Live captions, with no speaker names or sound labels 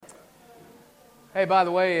Hey, by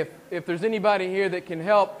the way, if there's anybody here that can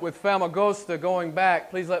help with Famagosta going back,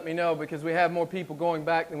 please let me know because we have more people going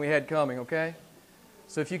back than we had coming, okay?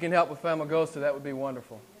 So if you can help with Famagosta, that would be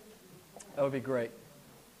wonderful. That would be great.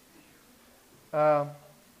 Karen's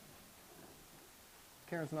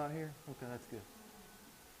not here? Okay, that's good.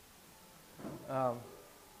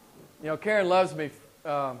 Karen loves me.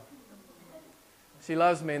 She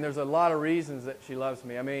loves me, and there's a lot of reasons that she loves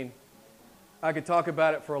me. I mean, I could talk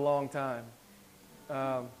about it for a long time.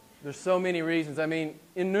 There's so many reasons. I mean,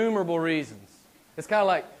 innumerable reasons. It's kind of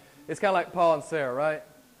like Paul and Sarah, right?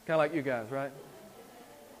 Kind of like you guys, right?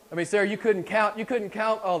 I mean, Sarah, you couldn't count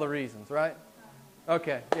all the reasons, right?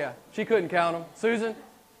 Okay, yeah. She couldn't count them. Susan,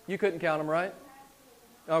 you couldn't count them, right?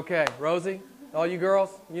 Okay, Rosie, all you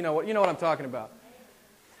girls, you know what I'm talking about.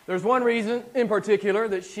 There's one reason in particular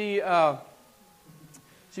that she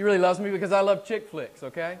really loves me because I love chick flicks,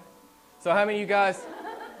 okay? So how many of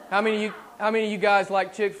you guys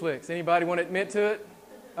like chick flicks? Anybody want to admit to it?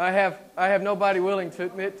 I have nobody willing to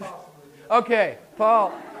admit to it. Okay,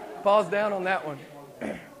 Paul's down on that one.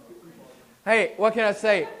 Hey, what can I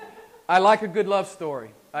say? I like a good love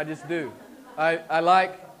story. I just do. I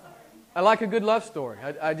like a good love story.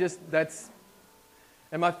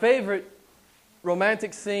 And my favorite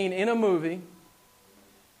romantic scene in a movie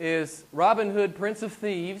is Robin Hood, Prince of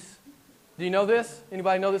Thieves. Do you know this?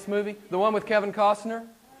 Anybody know this movie? The one with Kevin Costner?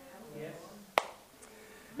 Yes.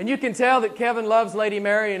 And you can tell that Kevin loves Lady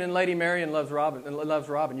Marian and Lady Marian loves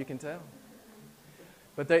Robin. You can tell.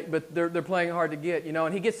 But they're playing hard to get,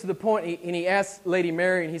 And he gets to the point, and he asks Lady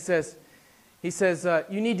Marian, he says,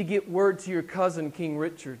 you need to get word to your cousin, King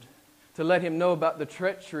Richard, to let him know about the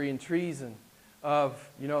treachery and treason of,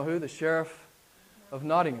 you know who? The Sheriff of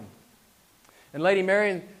Nottingham. And Lady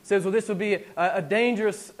Marian says, well, this would be a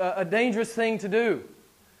dangerous thing to do.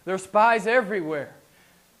 There are spies everywhere.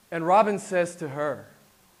 And Robin says to her,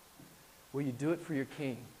 will you do it for your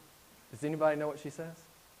king? Does anybody know what she says?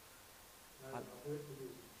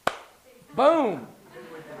 Boom!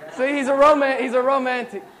 See, he's a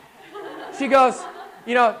romantic. She goes,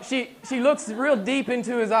 she looks real deep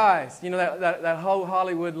into his eyes. That whole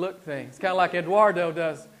Hollywood look thing. It's kind of like Eduardo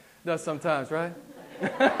does sometimes, right?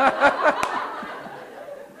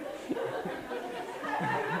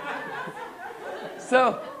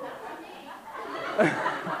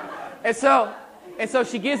 And so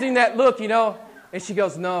she gives him that look, and she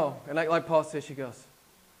goes, no. And like Paul says, she goes,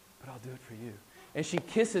 but I'll do it for you. And she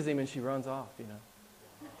kisses him and she runs off,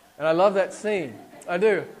 And I love that scene. I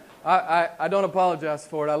do. I don't apologize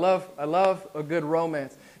for it. I love a good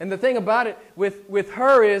romance. And the thing about it with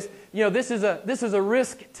her is, this is a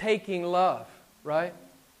risk-taking love, right?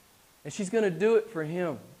 And she's going to do it for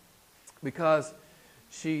him because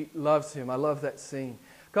she loves him. I love that scene.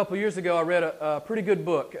 A couple years ago, I read a pretty good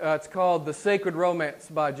book. It's called The Sacred Romance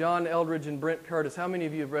by John Eldredge and Brent Curtis. How many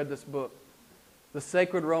of you have read this book? The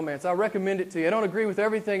Sacred Romance. I recommend it to you. I don't agree with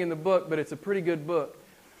everything in the book, but it's a pretty good book.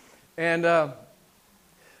 And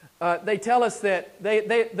they tell us that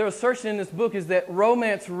their assertion in this book is that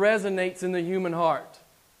romance resonates in the human heart.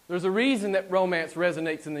 There's a reason that romance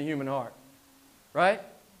resonates in the human heart. Right?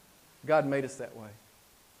 God made us that way.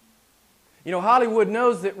 Hollywood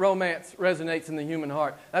knows that romance resonates in the human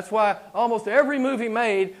heart. That's why almost every movie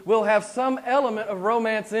made will have some element of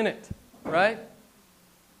romance in it. Right?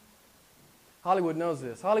 Hollywood knows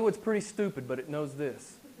this. Hollywood's pretty stupid, but it knows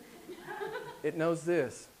this. It knows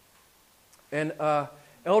this. And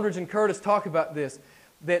Eldredge and Curtis talk about this,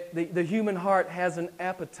 that the human heart has an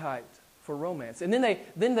appetite for romance. And then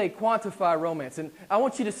they quantify romance. And I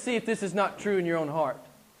want you to see if this is not true in your own heart.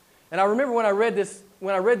 And I remember when I read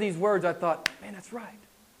these words, I thought, man, that's right.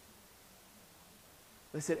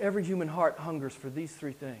 They said every human heart hungers for these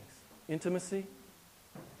three things: intimacy,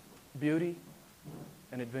 beauty,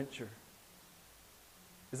 and adventure.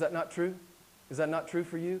 Is that not true? Is that not true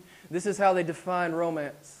for you? This is how they define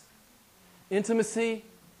romance: intimacy,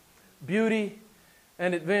 beauty,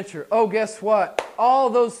 and adventure. Oh, guess what? All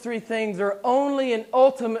those three things are only and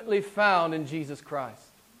ultimately found in Jesus Christ.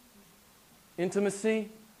 Intimacy,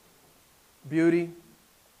 beauty,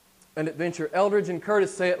 and adventure. Eldredge and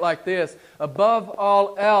Curtis say it like this: above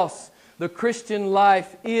all else, the Christian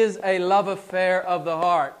life is a love affair of the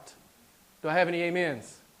heart. Do I have any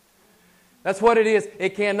amens? That's what it is.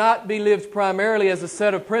 It cannot be lived primarily as a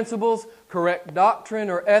set of principles, correct doctrine,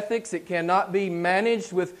 or ethics. It cannot be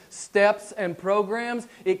managed with steps and programs.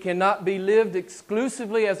 It cannot be lived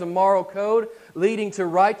exclusively as a moral code leading to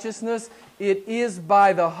righteousness. It is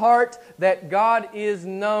by the heart that God is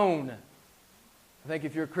known. I think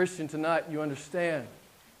if you're a Christian tonight, you understand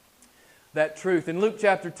that truth. In Luke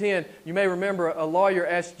chapter 10, you may remember a lawyer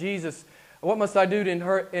asked Jesus, What must I do to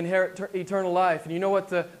inherit eternal life? And you know what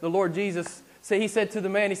the Lord Jesus said? He said to the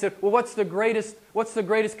man, he said, well, what's the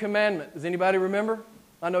greatest commandment? Does anybody remember?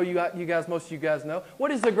 I know most of you guys know.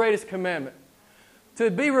 What is the greatest commandment? To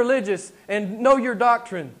be religious and know your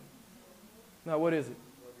doctrine. Now, what is it?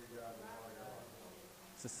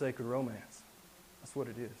 It's a sacred romance. That's what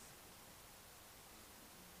it is.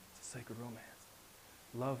 It's a sacred romance.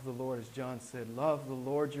 Love the Lord, as John said, love the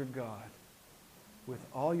Lord your God with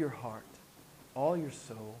all your heart, all your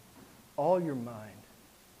soul, all your mind,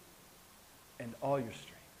 and all your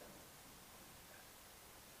strength.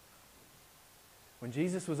 When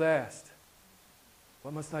Jesus was asked,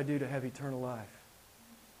 what must I do to have eternal life?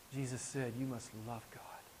 Jesus said, you must love God.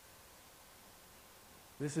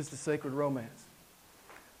 This is the sacred romance.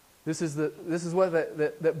 This is what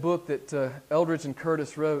that book that Eldridge and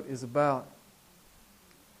Curtis wrote is about.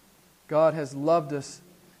 God has loved us.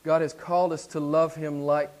 God has called us to love Him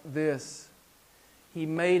like this. He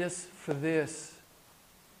made us for this.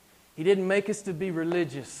 He didn't make us to be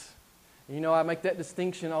religious. You know, I make that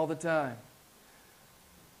distinction all the time.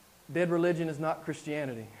 Dead religion is not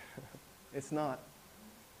Christianity. It's not.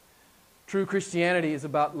 True Christianity is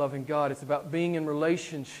about loving God. It's about being in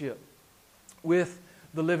relationship with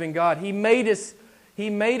the living God. He made us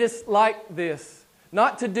like this.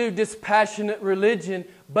 Not to do dispassionate religion,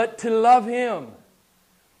 but to love Him.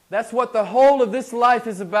 That's what the whole of this life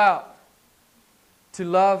is about. To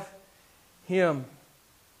love Him.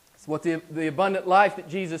 It's what the abundant life that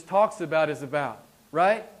Jesus talks about is about.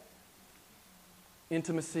 Right?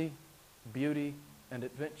 Intimacy, beauty, and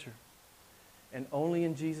adventure. And only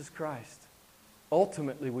in Jesus Christ,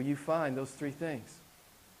 ultimately, will you find those three things.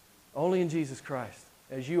 Only in Jesus Christ.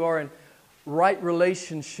 As you are in right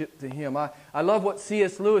relationship to Him. I love what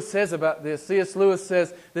C.S. Lewis says about this. C.S. Lewis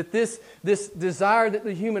says that this desire that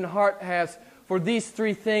the human heart has for these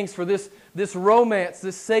three things, for this romance,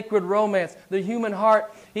 this sacred romance, the human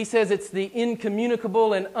heart, he says it's the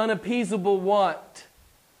incommunicable and unappeasable want.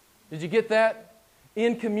 Did you get that?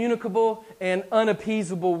 Incommunicable and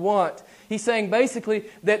unappeasable want. He's saying basically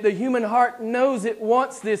that the human heart knows it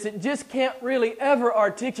wants this. It just can't really ever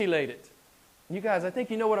articulate it. You guys, I think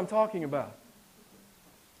you know what I'm talking about.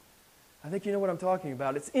 I think you know what I'm talking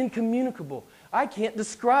about. It's incommunicable. I can't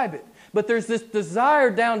describe it. But there's this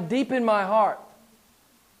desire down deep in my heart.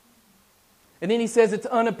 And then he says it's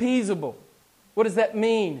unappeasable. What does that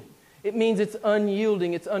mean? It means it's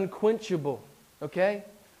unyielding. It's unquenchable. Okay?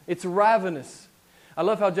 It's ravenous. I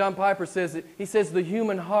love how John Piper says it. He says the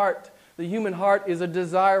human heart is a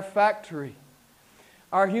desire factory.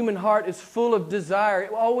 Our human heart is full of desire.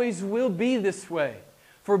 It always will be this way.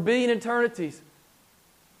 For being eternities,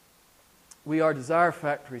 we are desire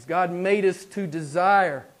factories. God made us to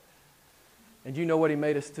desire. And you know what He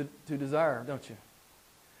made us to desire, don't you?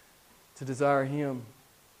 To desire Him.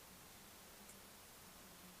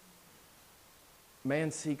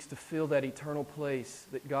 Man seeks to fill that eternal place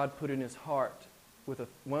that God put in his heart with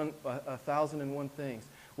 1,001 things.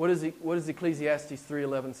 What does Ecclesiastes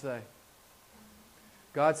 3:11 say?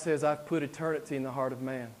 God says, I've put eternity in the heart of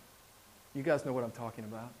man. You guys know what I'm talking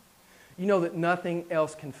about. You know that nothing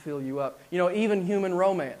else can fill you up. You know, even human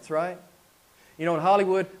romance, right? You know, in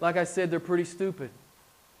Hollywood, like I said, they're pretty stupid.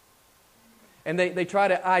 And they try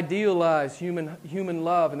to idealize human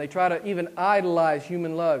love, and they try to even idolize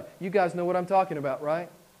human love. You guys know what I'm talking about, right?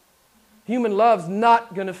 Human love's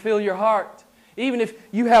not going to fill your heart. Even if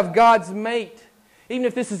you have God's mate, even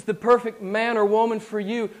if this is the perfect man or woman for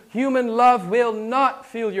you, human love will not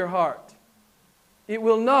fill your heart. It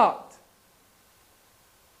will not.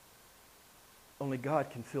 Only God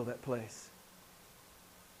can fill that place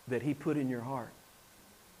that He put in your heart,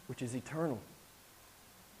 which is eternal.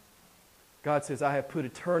 God says, I have put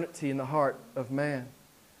eternity in the heart of man.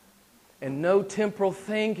 And no temporal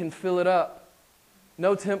thing can fill it up.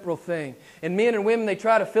 No temporal thing. And men and women, they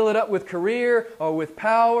try to fill it up with career or with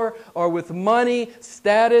power or with money,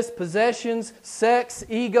 status, possessions, sex,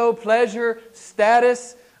 ego, pleasure,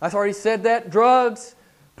 status. I've already said that. Drugs,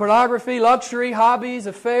 pornography, luxury, hobbies,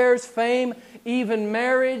 affairs, fame, even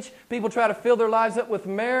marriage. People try to fill their lives up with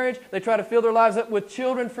marriage. They try to fill their lives up with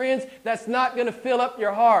children, friends. That's not going to fill up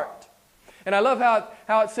your heart. And I love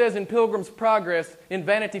how it says in Pilgrim's Progress, in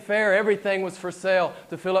Vanity Fair, everything was for sale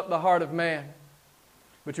to fill up the heart of man.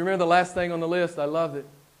 But you remember the last thing on the list? I loved it.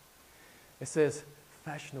 It says,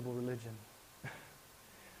 fashionable religion.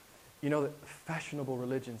 You know that fashionable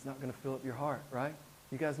religion is not going to fill up your heart, right?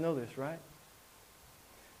 You guys know this, right?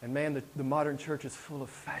 And man, the modern church is full of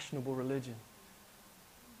fashionable religion.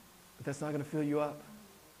 But that's not going to fill you up.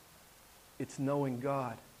 It's knowing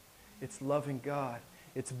God. It's loving God.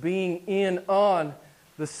 It's being in on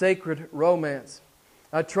the sacred romance.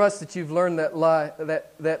 I trust that you've learned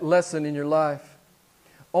that lesson in your life.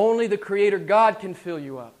 Only the Creator God can fill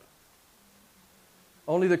you up.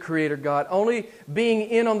 Only the Creator God. Only being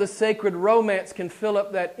in on the sacred romance can fill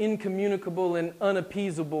up that incommunicable and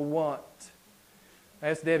unappeasable want. I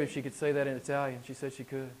asked Debbie if she could say that in Italian. She said she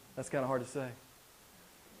could. That's kind of hard to say.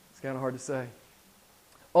 It's kind of hard to say.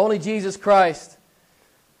 Only Jesus Christ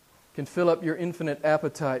can fill up your infinite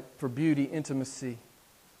appetite for beauty, intimacy,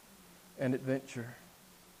 and adventure.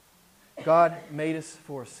 God made us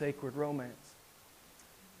for a sacred romance.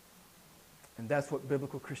 And that's what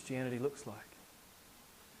biblical Christianity looks like.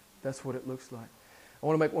 That's what it looks like. I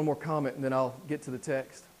want to make one more comment and then I'll get to the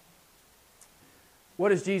text. What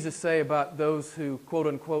does Jesus say about those who, quote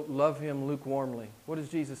unquote, love Him lukewarmly? What does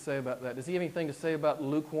Jesus say about that? Does He have anything to say about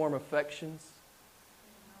lukewarm affections?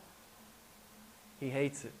 He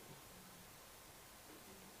hates it.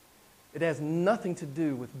 It has nothing to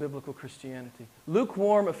do with biblical Christianity.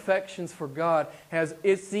 Lukewarm affections for God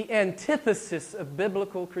it's the antithesis of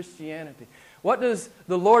biblical Christianity. What does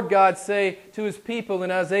the Lord God say to His people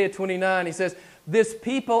in Isaiah 29? He says, "This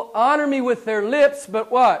people honor me with their lips,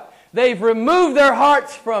 but what? They've removed their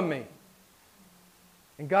hearts from me."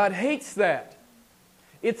 And God hates that.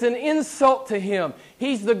 It's an insult to Him.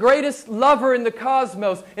 He's the greatest lover in the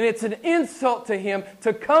cosmos, and it's an insult to Him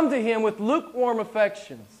to come to Him with lukewarm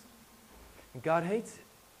affections. And God hates it.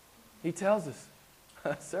 He tells us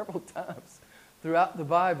several times throughout the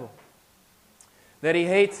Bible that He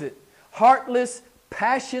hates it. Heartless,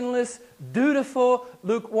 passionless, dutiful,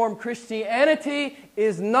 lukewarm Christianity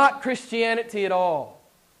is not Christianity at all.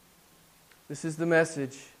 This is the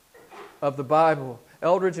message of the Bible.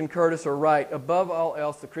 Eldridge and Curtis are right. Above all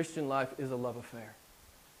else, the Christian life is a love affair.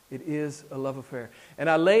 It is a love affair. And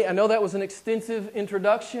I know that was an extensive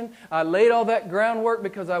introduction. I laid all that groundwork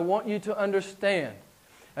because I want you to understand.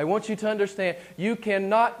 I want you to understand you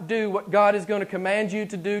cannot do what God is going to command you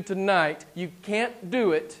to do tonight. You can't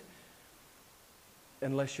do it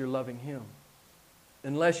unless you're loving Him.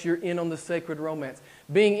 Unless you're in on the sacred romance.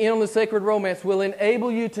 Being in on the sacred romance will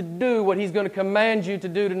enable you to do what He's going to command you to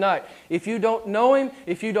do tonight. If you don't know Him,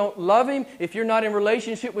 if you don't love Him, if you're not in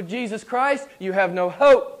relationship with Jesus Christ, you have no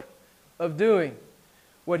hope of doing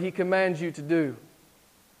what He commands you to do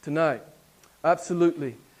tonight.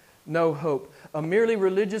 Absolutely no hope. A merely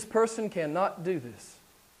religious person cannot do this.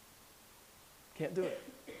 Can't do it.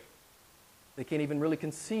 They can't even really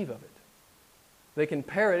conceive of it. They can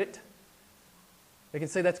parrot it. They can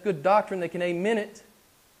say that's good doctrine. They can amen it.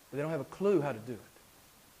 But they don't have a clue how to do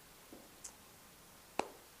it.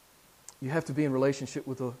 You have to be in relationship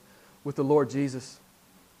with the Lord Jesus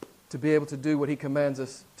to be able to do what He commands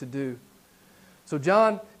us to do. So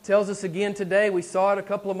John tells us again today, we saw it a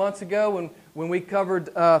couple of months ago when we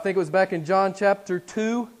covered, I think it was back in John chapter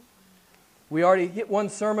 2. We already hit one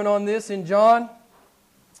sermon on this in John.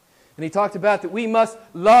 And he talked about that we must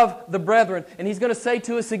love the brethren. And he's going to say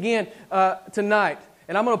to us again tonight.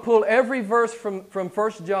 And I'm going to pull every verse from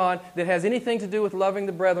 1 John that has anything to do with loving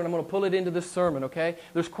the brethren. I'm going to pull it into this sermon, okay?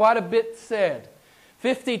 There's quite a bit said.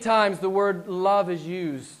 50 times the word love is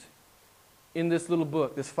used in this little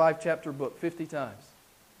book, this 5-chapter book. 50 times.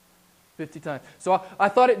 50 times. So I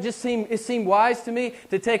thought it seemed wise to me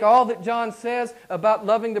to take all that John says about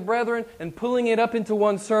loving the brethren and pulling it up into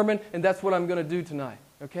one sermon, and that's what I'm going to do tonight.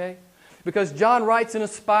 Okay? Because John writes in a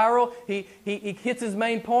spiral. He hits his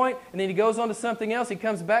main point, and then he goes on to something else. He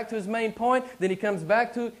comes back to his main point, then he comes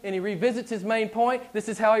back to, and he revisits his main point. This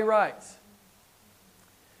is how he writes.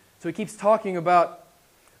 So he keeps talking about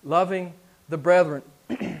loving the brethren.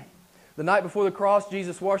 The night before the cross,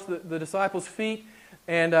 Jesus washed the disciples' feet,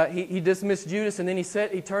 and he dismissed Judas, and then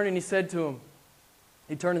he turned and he said to him,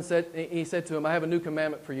 he said to him, "I have a new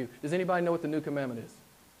commandment for you." Does anybody know what the new commandment is?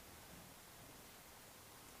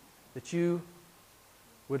 That you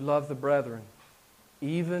would love the brethren,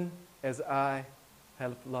 even as I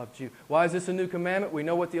have loved you. Why is this a new commandment? We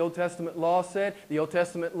know what the Old Testament law said. The Old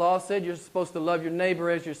Testament law said you're supposed to love your neighbor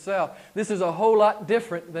as yourself. This is a whole lot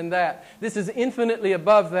different than that. This is infinitely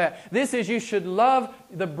above that. This is you should love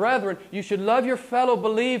the brethren. You should love your fellow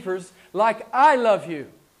believers like I love you.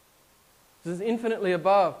 This is infinitely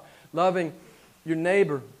above loving your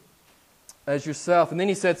neighbor as yourself. And then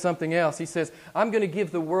he said something else. He says, I'm going to give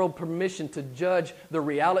the world permission to judge the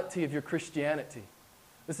reality of your Christianity.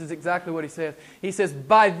 This is exactly what he says. He says,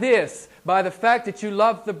 by the fact that you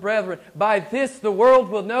love the brethren, by this the world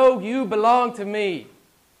will know you belong to me.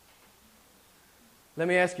 Let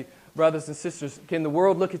me ask you, brothers and sisters, can the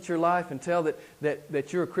world look at your life and tell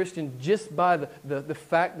that you're a Christian just by the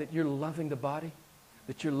fact that you're loving the body?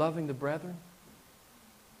 That you're loving the brethren?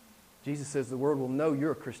 Jesus says the world will know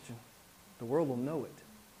you're a Christian. The world will know it.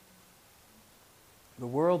 The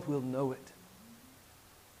world will know it.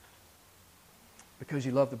 Because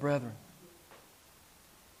you love the brethren.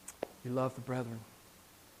 You love the brethren.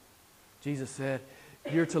 Jesus said,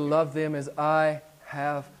 you're to love them as I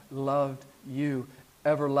have loved you,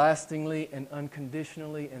 everlastingly and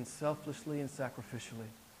unconditionally and selflessly and sacrificially.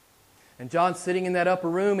 And John's sitting in that upper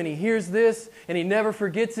room and he hears this and he never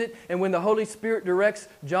forgets it. And when the Holy Spirit directs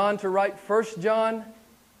John to write 1 John,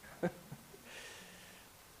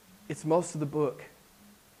 it's most of the book.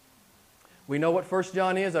 We know what 1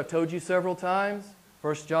 John is. I've told you several times.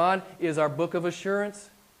 1 John is our book of assurance.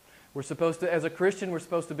 We're supposed to, as a Christian, we're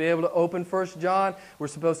supposed to be able to open 1 John. We're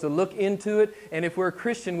supposed to look into it. And if we're a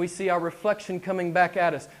Christian, we see our reflection coming back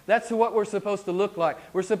at us. That's what we're supposed to look like.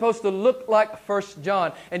 We're supposed to look like 1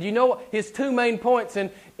 John. And you know his two main points in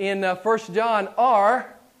 1 John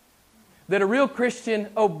are that a real Christian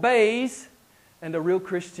obeys and a real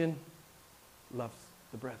Christian loves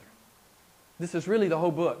the brethren. This is really the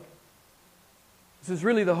whole book. This is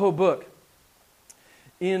really the whole book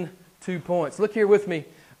in 2 points. Look here with me.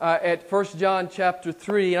 At 1 John chapter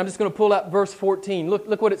 3, and I'm just going to pull out verse 14.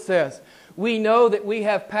 Look what it says. We know that we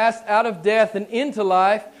have passed out of death and into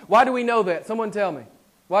life. Why do we know that? Someone tell me.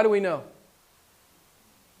 Why do we know?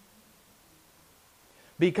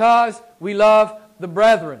 Because we love the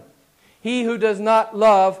brethren. He who does not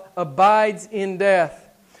love abides in death.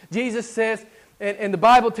 Jesus says, and the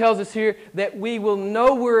Bible tells us here that we will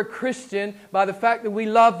know we're a Christian by the fact that we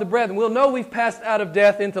love the brethren. We'll know we've passed out of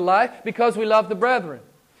death into life because we love the brethren.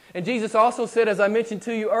 And Jesus also said, as I mentioned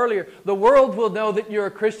to you earlier, the world will know that you're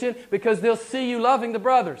a Christian because they'll see you loving the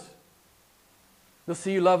brothers. They'll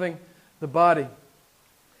see you loving the body.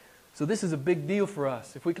 So this is a big deal for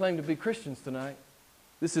us. If we claim to be Christians tonight,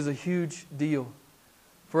 this is a huge deal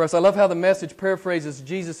for us. I love how the Message paraphrases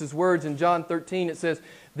Jesus' words in John 13. It says,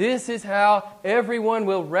 this is how everyone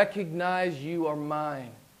will recognize you are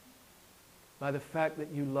mine, by the fact that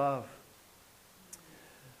you love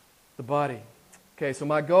the body. Okay, so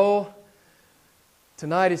my goal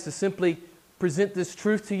tonight is to simply present this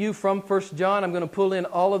truth to you from 1 John. I'm going to pull in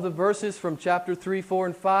all of the verses from chapter 3, 4,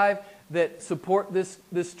 and 5 that support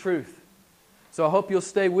this truth. So I hope you'll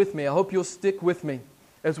stay with me. I hope you'll stick with me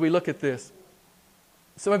as we look at this.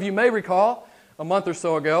 Some of you may recall a month or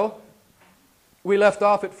so ago, we left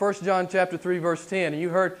off at 1 John chapter 3, verse 10. And you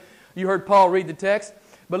heard Paul read the text.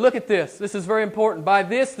 But look at this. This is very important. By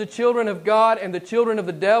this, the children of God and the children of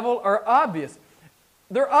the devil are obvious.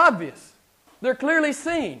 They're obvious. They're clearly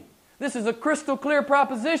seen. This is a crystal clear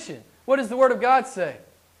proposition. What does the Word of God say?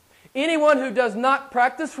 Anyone who does not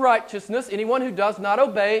practice righteousness, anyone who does not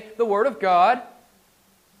obey the Word of God,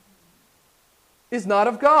 is not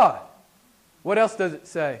of God. What else does it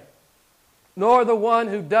say? Nor the one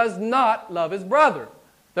who does not love his brother.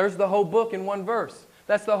 There's the whole book in one verse.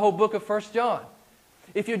 That's the whole book of 1 John.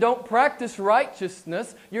 If you don't practice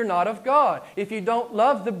righteousness, you're not of God. If you don't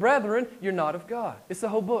love the brethren, you're not of God. It's the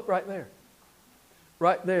whole book right there.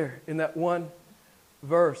 Right there in that one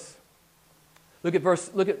verse. Look at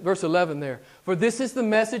verse 11 there. For this is the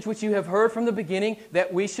message which you have heard from the beginning,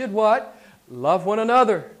 that we should what? Love one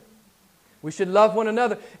another. We should love one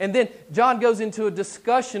another. And then John goes into a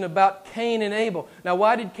discussion about Cain and Abel. Now,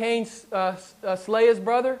 why did Cain slay his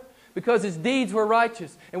brother? Because his deeds were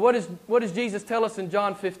righteous. And what does Jesus tell us in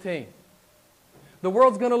John 15? The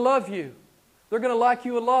world's going to love you. They're going to like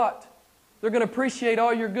you a lot. They're going to appreciate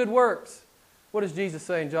all your good works. What does Jesus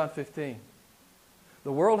say in John 15?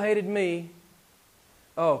 The world hated me.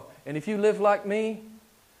 Oh, and if you live like me,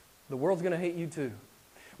 the world's going to hate you too.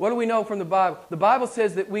 What do we know from the Bible? The Bible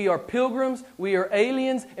says that we are pilgrims, we are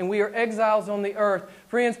aliens, and we are exiles on the earth.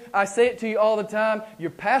 Friends, I say it to you all the time, you're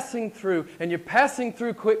passing through, and you're passing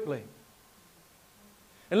through quickly.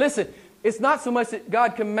 And listen, it's not so much that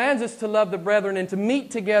God commands us to love the brethren and to meet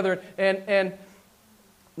together and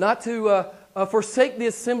not to forsake the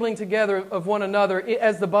assembling together of one another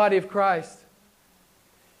as the body of Christ.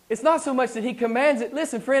 It's not so much that He commands it.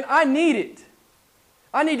 Listen, friend, I need it.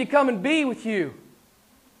 I need to come and be with you.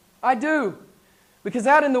 I do. Because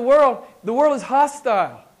out in the world is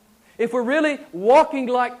hostile. If we're really walking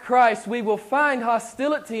like Christ, we will find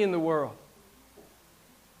hostility in the world.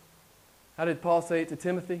 How did Paul say it to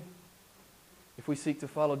Timothy? If we seek to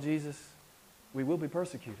follow Jesus, we will be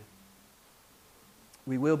persecuted.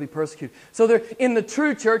 We will be persecuted. So they're in the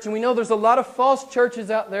true church, and we know there's a lot of false churches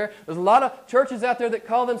out there. There's a lot of churches out there that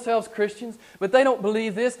call themselves Christians, but they don't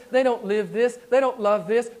believe this, they don't live this, they don't love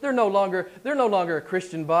this. They're no longer a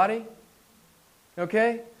Christian body.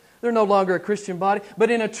 Okay? They're no longer a Christian body. But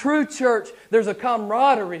in a true church, there's a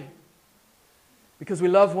camaraderie. Because we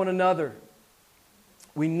love one another.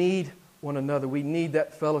 We need one another. We need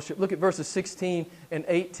that fellowship. Look at verses 16 and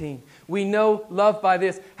 18. We know love by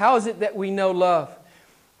this. How is it that we know love?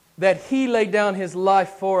 That He laid down His life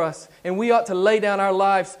for us, and we ought to lay down our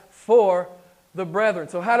lives for the brethren.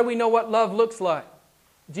 So how do we know what love looks like?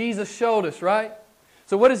 Jesus showed us, right?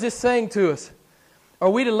 So what is this saying to us? Are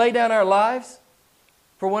we to lay down our lives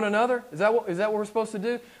for one another? Is that what we're supposed to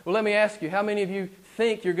do? Well, let me ask you, how many of you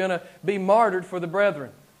think you're going to be martyred for the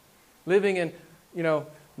brethren? Living in,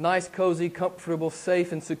 nice, cozy, comfortable,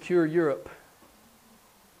 safe, and secure Europe.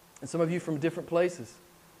 And some of you from different places.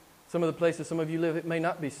 Some of the places some of you live, it may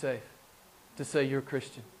not be safe to say you're a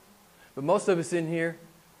Christian. But most of us in here,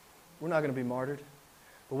 we're not going to be martyred.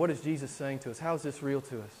 But what is Jesus saying to us? How is this real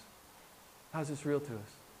to us? How is this real to us?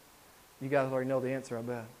 You guys already know the answer, I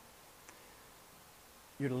bet.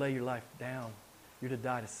 You're to lay your life down. You're to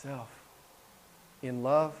die to self in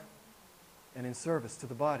love and in service to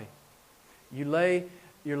the body. You lay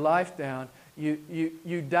your life down.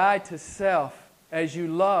 You die to self as you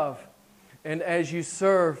love and as you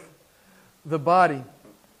serve the body.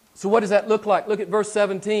 So what does that look like? Look at verse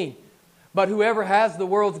 17. But whoever has the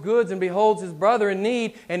world's goods and beholds his brother in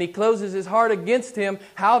need, and he closes his heart against him,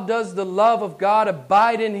 how does the love of God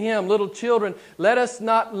abide in him? Little children, let us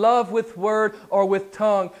not love with word or with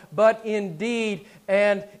tongue, but in deed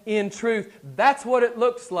and in truth. That's what it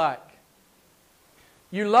looks like.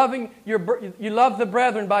 You love the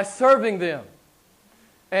brethren by serving them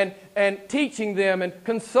and teaching them and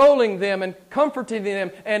consoling them and comforting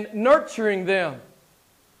them and nurturing them.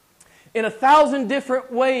 In 1,000 different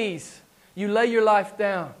ways, you lay your life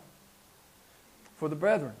down for the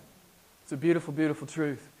brethren. It's a beautiful, beautiful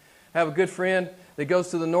truth. I have a good friend that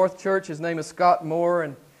goes to the North Church. His name is Scott Moore,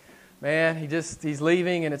 and man, he's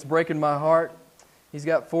leaving, and it's breaking my heart. He's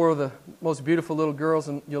got 4 of the most beautiful little girls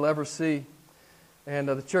you'll ever see. And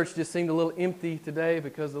the church just seemed a little empty today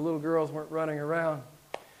because the little girls weren't running around.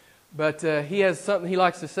 But he has something he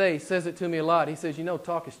likes to say. He says it to me a lot. He says,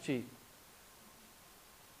 talk is cheap.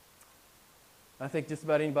 I think just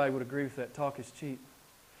about anybody would agree with that. Talk is cheap.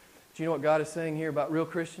 But you know what God is saying here about real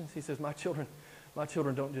Christians? He says, my children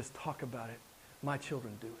don't just talk about it. My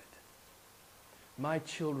children do it. My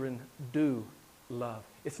children do love.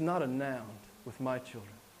 It's not a noun with my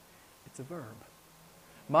children. It's a verb.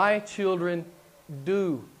 My children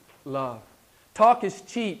do love. Talk is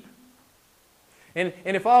cheap. And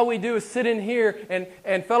if all we do is sit in here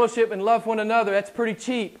and fellowship and love one another, that's pretty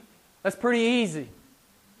cheap. That's pretty easy.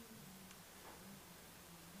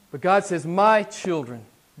 But God says, my children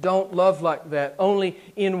don't love like that, only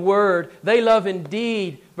in word. They love in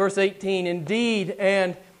deed, verse 18, in deed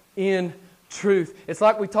and in truth. It's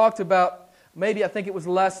like we talked about, maybe I think it was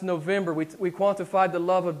last November, we quantified the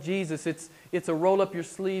love of Jesus. It's a roll up your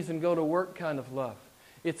sleeves and go to work kind of love.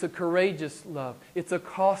 It's a courageous love. It's a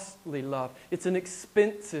costly love. It's an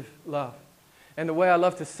expensive love. And the way I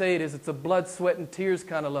love to say it is it's a blood, sweat, and tears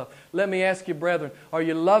kind of love. Let me ask you, brethren, are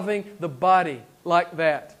you loving the body like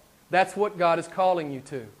that? That's what God is calling you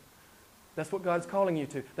to. That's what God's calling you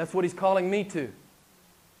to. That's what He's calling me to.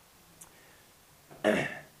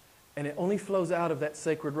 And it only flows out of that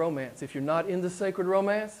sacred romance. If you're not in the sacred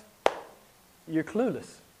romance, you're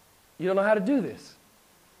clueless. You don't know how to do this.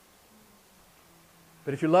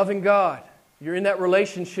 But if you're loving God, you're in that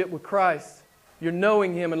relationship with Christ, you're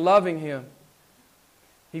knowing Him and loving Him,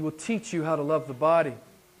 He will teach you how to love the body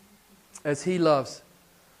as He loves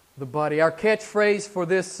the body. Our catchphrase for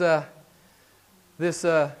this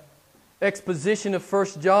exposition of 1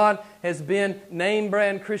 John has been name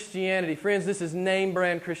brand Christianity. Friends, this is name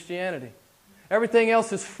brand Christianity. Everything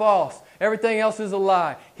else is false. Everything else is a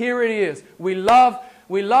lie. Here it is. We love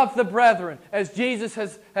the brethren as Jesus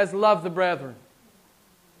has loved the brethren.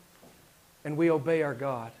 And we obey our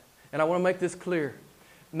God. And I want to make this clear.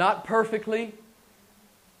 Not perfectly.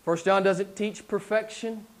 1 John doesn't teach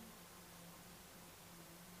perfection.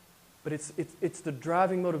 But it's the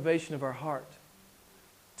driving motivation of our heart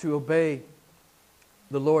to obey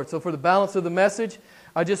the Lord. So for the balance of the message,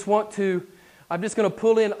 I'm just going to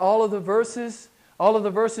pull in all of the verses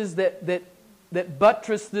that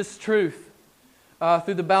buttress this truth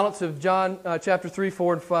through the balance of John chapter 3,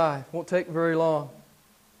 4, and 5. Won't take very long.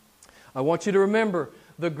 I want you to remember,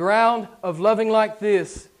 the ground of loving like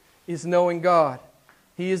this is knowing God.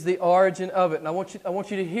 He is the origin of it. And I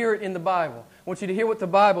want you to hear it in the Bible. I want you to hear what the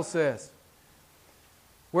Bible says.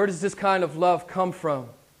 Where does this kind of love come from?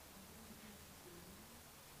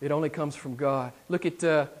 It only comes from God. Look at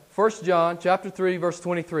 1 John chapter 3, verse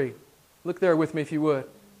 23. Look there with me if you would.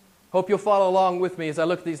 Hope you'll follow along with me as I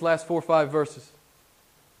look at these last 4 or 5 verses.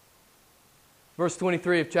 Verse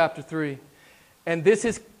 23 of chapter 3. And this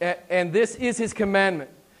is His commandment,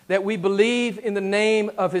 that we believe in the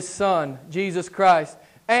name of His Son, Jesus Christ,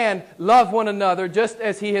 and love one another just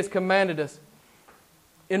as He has commanded us.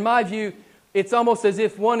 In my view, it's almost as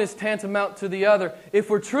if one is tantamount to the other. If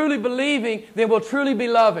we're truly believing, then we'll truly be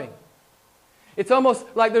loving. It's almost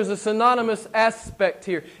like there's a synonymous aspect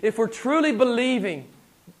here. If we're truly believing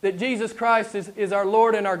that Jesus Christ is our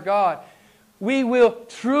Lord and our God, we will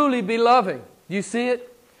truly be loving. Do you see it?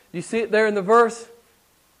 Do you see it there in the verse?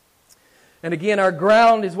 And again, our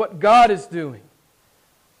ground is what God is doing.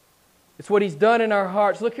 It's what He's done in our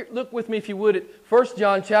hearts. Look with me, if you would, at 1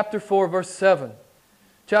 John chapter 4, verse 7.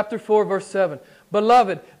 Chapter 4, verse 7.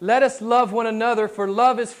 Beloved, let us love one another, for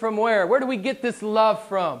love is from where? Where do we get this love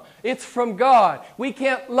from? It's from God. We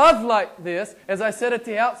can't love like this. As I said at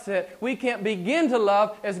the outset, we can't begin to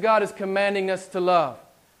love as God is commanding us to love,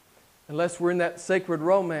 unless we're in that sacred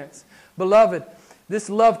romance. Beloved, this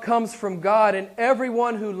love comes from God, and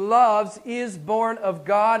everyone who loves is born of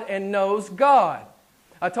God and knows God.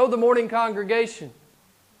 I told the morning congregation,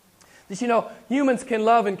 you know, humans can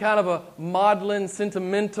love in kind of a maudlin,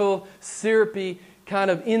 sentimental, syrupy,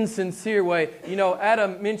 kind of insincere way. You know,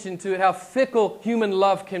 Adam mentioned to it how fickle human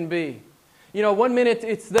love can be. You know, one minute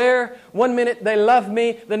it's there, one minute they love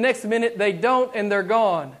me, the next minute they don't and they're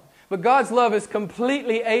gone. But God's love is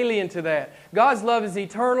completely alien to that. God's love is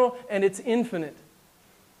eternal and it's infinite.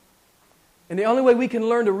 And the only way we can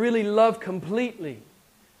learn to really love completely,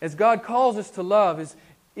 as God calls us to love, is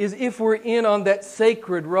if we're in on that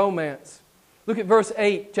sacred romance. Look at verse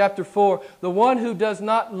 8, chapter 4. The one who does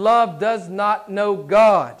not love does not know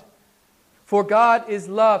God, for God is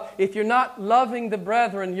love. If you're not loving the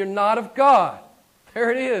brethren, you're not of God. There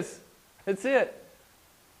it is. That's it.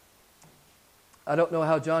 I don't know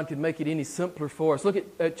how John could make it any simpler for us. Look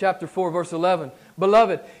at chapter 4, verse 11.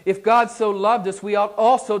 Beloved, if God so loved us, we ought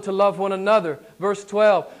also to love one another. Verse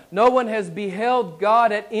 12. No one has beheld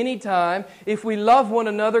God at any time. If we love one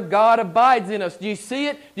another, God abides in us. Do you see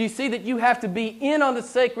it? Do you see that you have to be in on the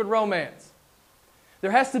sacred romance?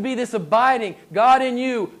 There has to be this abiding, God in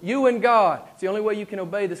you, you in God. It's the only way you can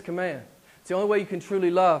obey this command. It's the only way you can truly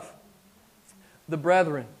love the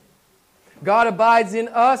brethren. God abides in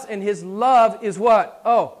us, and His love is what?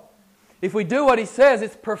 Oh, if we do what He says,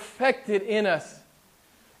 it's perfected in us.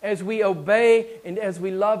 As we obey and as we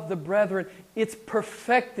love the brethren, it's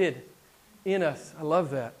perfected in us. I love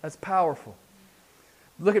that. That's powerful.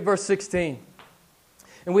 Look at verse 16.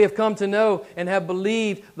 And we have come to know and have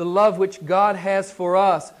believed the love which God has for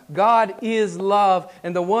us. God is love,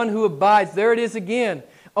 and the one who abides, there it is again.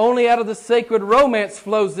 Only out of the sacred romance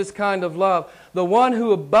flows this kind of love. The one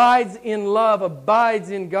who abides in love abides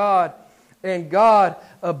in God, and God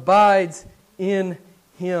abides in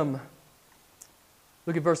him.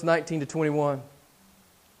 Look at verse 19 to 21.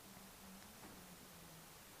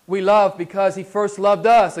 We love because He first loved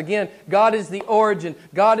us. Again, God is the origin.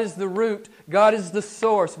 God is the root. God is the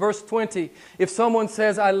source. Verse 20. If someone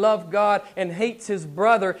says, I love God, and hates his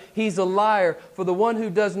brother, he's a liar. For the one who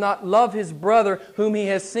does not love his brother whom he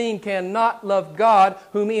has seen cannot love God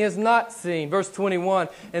whom he has not seen. Verse 21.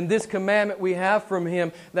 And this commandment we have from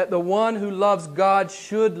Him, that the one who loves God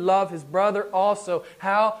should love his brother also.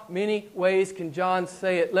 How many ways can John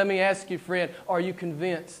say it? Let me ask you, friend, are you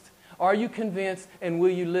convinced? Are you convinced, and will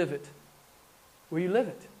you live it? Will you live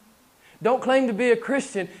it? Don't claim to be a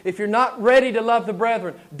Christian if you're not ready to love the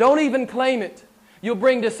brethren. Don't even claim it. You'll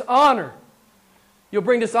bring dishonor. You'll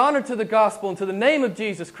bring dishonor to the gospel and to the name of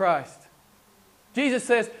Jesus Christ. Jesus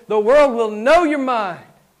says, the world will know your mind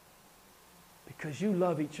because you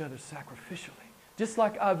love each other sacrificially, just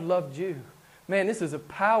like I've loved you. Man, this is a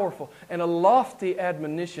powerful and a lofty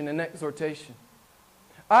admonition and exhortation.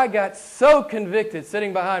 I got so convicted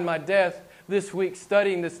sitting behind my desk this week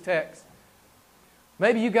studying this text.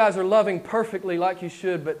 Maybe you guys are loving perfectly like you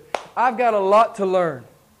should, but I've got a lot to learn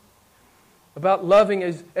about loving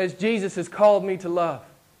as Jesus has called me to love.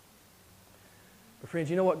 But friends,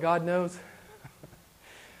 you know what God knows?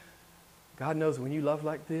 God knows when you love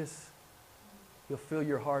like this, He'll fill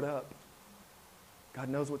your heart up. God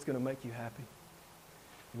knows what's going to make you happy.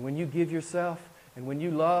 And when you give yourself, and when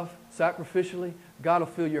you love sacrificially, God will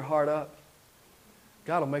fill your heart up.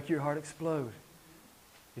 God will make your heart explode.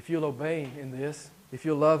 If you'll obey in this, if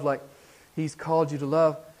you'll love like He's called you to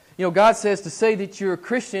love. You know, God says to say that you're a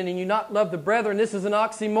Christian and you not love the brethren, this is an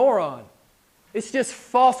oxymoron. It's just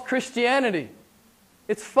false Christianity.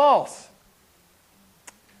 It's false.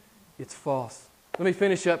 It's false. Let me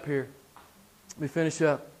finish up here. Let me finish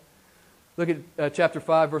up. Look at chapter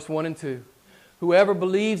 5, verse 1 and 2. Whoever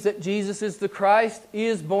believes that Jesus is the Christ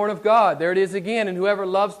is born of God. There it is again. And whoever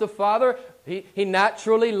loves the Father He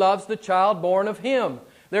naturally loves the child born of Him.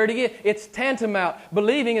 There it is. It's tantamount.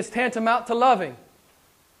 Believing is tantamount to loving.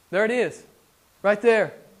 There it is. Right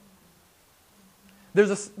there.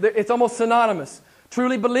 It's almost synonymous.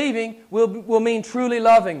 Truly believing will mean truly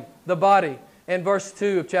loving the body. And verse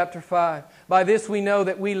 2 of chapter 5. By this we know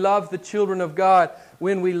that we love the children of God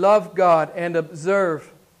when we love God and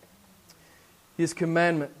observe His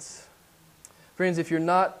commandments. Friends, if you're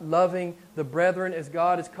not loving the brethren as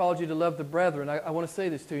God has called you to love the brethren, I want to say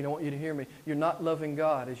this to you and I want you to hear me. You're not loving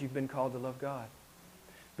God as you've been called to love God.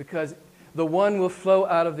 Because the one will flow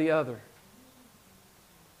out of the other.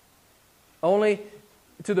 Only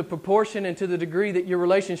to the proportion and to the degree that your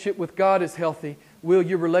relationship with God is healthy, will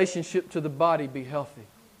your relationship to the body be healthy.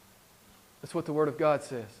 That's what the Word of God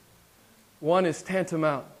says. One is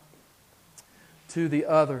tantamount to the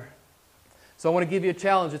other. So I want to give you a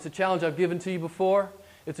challenge. It's a challenge I've given to you before.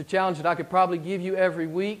 It's a challenge that I could probably give you every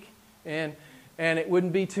week, and it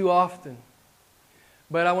wouldn't be too often.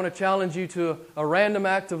 But I want to challenge you to a random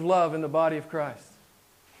act of love in the body of Christ.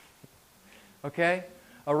 Okay?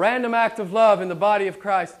 A random act of love in the body of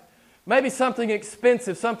Christ. Maybe something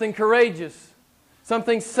expensive, something courageous,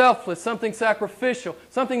 something selfless, something sacrificial,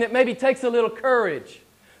 something that maybe takes a little courage,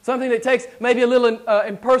 something that takes maybe a little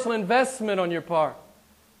personal investment on your part.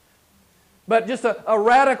 But just a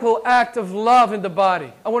radical act of love in the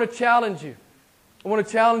body. I want to challenge you. I want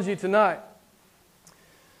to challenge you tonight.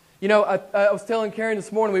 You know, I was telling Karen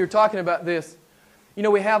this morning, we were talking about this. You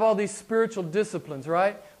know, we have all these spiritual disciplines,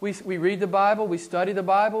 right? We read the Bible, we study the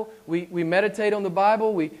Bible, we meditate on the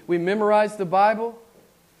Bible, we memorize the Bible,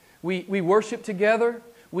 we worship together,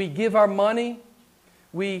 we give our money,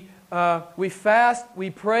 we fast, we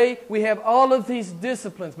pray. We have all of these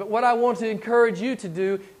disciplines. But what I want to encourage you to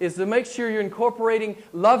do is to make sure you're incorporating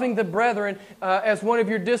loving the brethren as one of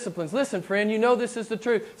your disciplines. Listen, friend, you know this is the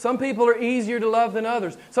truth. Some people are easier to love than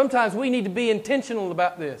others. Sometimes we need to be intentional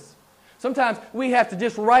about this. Sometimes we have to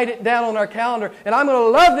just write it down on our calendar, and I'm going to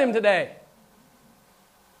love them today.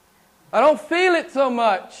 I don't feel it so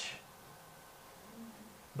much,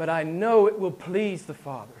 but I know it will please the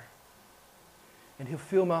Father. And He'll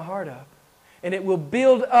fill my heart up. And it will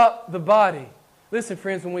build up the body. Listen,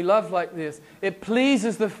 friends, when we love like this, it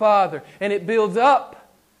pleases the Father. And it builds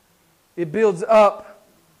up. It builds up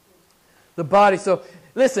the body. So,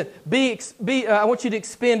 listen, I want you to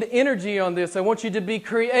expend energy on this. I want you to be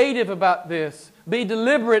creative about this. Be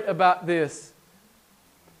deliberate about this.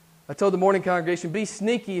 I told the morning congregation, be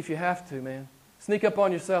sneaky if you have to, man. Sneak up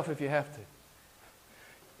on yourself if you have to.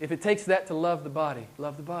 If it takes that to love the body,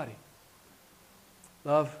 love the body.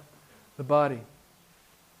 Love the body.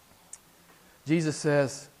 Jesus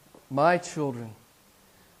says, my children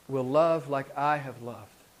will love like I have loved.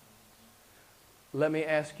 Let me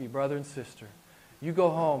ask you, brother and sister, you go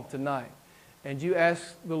home tonight and you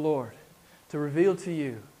ask the Lord to reveal to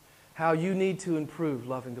you how you need to improve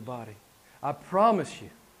loving the body. I promise you,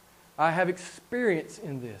 I have experience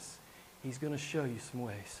in this. He's going to show you some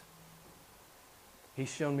ways.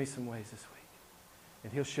 He's shown me some ways this week.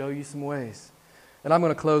 And He'll show you some ways. And I'm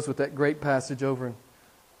going to close with that great passage over in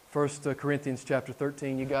 1 Corinthians chapter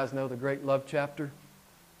 13. You guys know the great love chapter.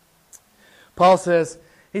 Paul says,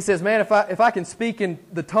 he says, man, if I can speak in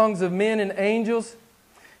the tongues of men and angels,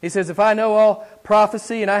 he says, if I know all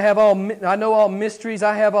prophecy and I know all mysteries,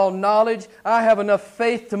 I have all knowledge, I have enough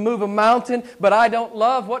faith to move a mountain, but I don't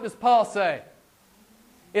love, what does Paul say?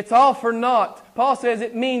 It's all for naught. Paul says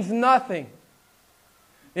it means nothing.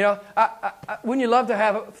 You know, when you love to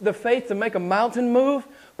have the faith to make a mountain move,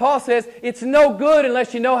 Paul says it's no good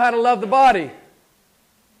unless you know how to love the body.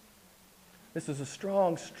 This is a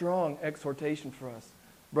strong, strong exhortation for us,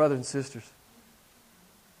 brothers and sisters.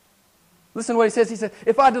 Listen to what he says. He said,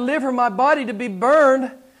 if I deliver my body to be burned,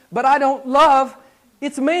 but I don't love,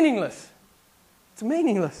 it's meaningless. It's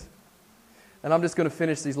meaningless. And I'm just going to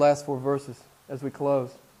finish these last 4 verses as we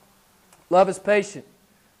close. Love is patient.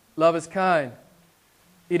 Love is kind.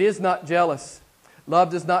 It is not jealous.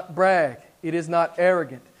 Love does not brag. It is not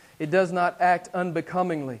arrogant. It does not act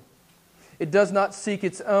unbecomingly. It does not seek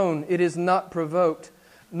its own. It is not provoked,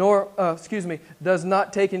 does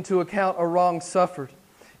not take into account a wrong suffered.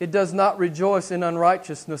 It does not rejoice in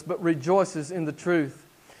unrighteousness, but rejoices in the truth.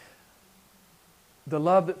 The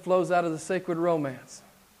love that flows out of the sacred romance.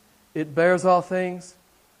 It bears all things,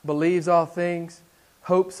 believes all things,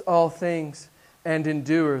 hopes all things, and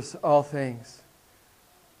endures all things.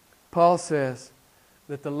 Paul says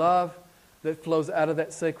that the love that flows out of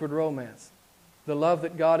that sacred romance, the love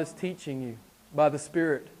that God is teaching you by the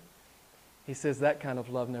Spirit, he says that kind of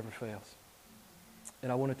love never fails. And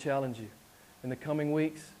I want to challenge you in the coming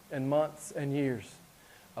weeks and months and years,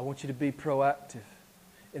 I want you to be proactive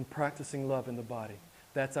in practicing love in the body.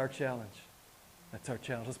 That's our challenge. That's our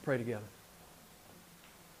challenge. Let's pray together.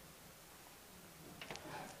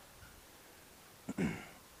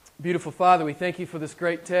 Beautiful Father, we thank you for this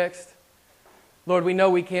great text. Lord, we know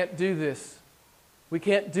we can't do this. We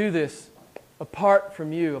can't do this apart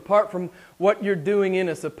from you, apart from what you're doing in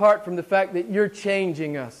us, apart from the fact that you're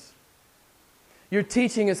changing us. You're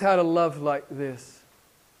teaching us how to love like this.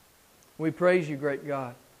 We praise you, great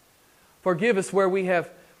God. Forgive us where we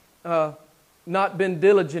have not been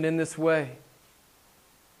diligent in this way.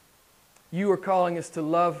 You are calling us to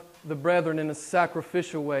love the brethren in a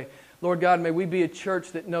sacrificial way. Lord God, may we be a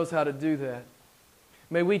church that knows how to do that.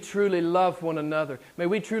 May we truly love one another. May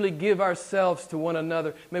we truly give ourselves to one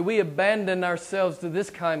another. May we abandon ourselves to this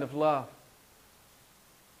kind of love.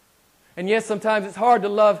 And yes, sometimes it's hard to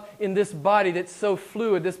love in this body that's so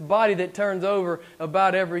fluid, this body that turns over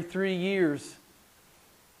about every 3 years.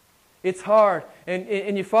 It's hard.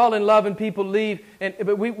 And you fall in love and people leave.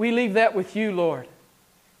 But we leave that with you, Lord.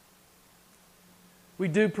 We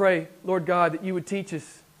do pray, Lord God, that you would teach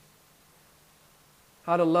us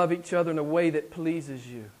how to love each other in a way that pleases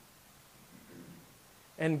you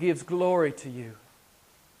and gives glory to you,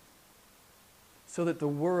 so that the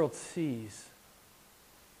world sees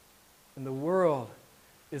and the world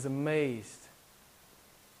is amazed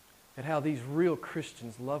at how these real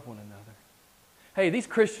Christians love one another. Hey, these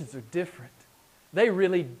Christians are different. They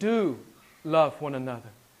really do love one another.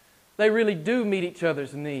 They really do meet each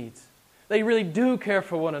other's needs. They really do care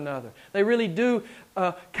for one another. They really do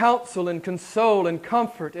counsel and console and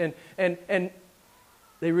comfort, and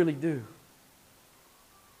they really do.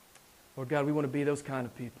 Lord God, we want to be those kind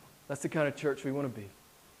of people. That's the kind of church we want to be.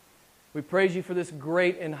 We praise you for this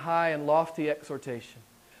great and high and lofty exhortation.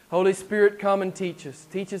 Holy Spirit, come and teach us.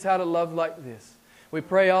 Teach us how to love like this. We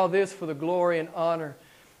pray all this for the glory and honor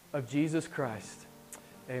of Jesus Christ.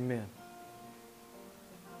 Amen.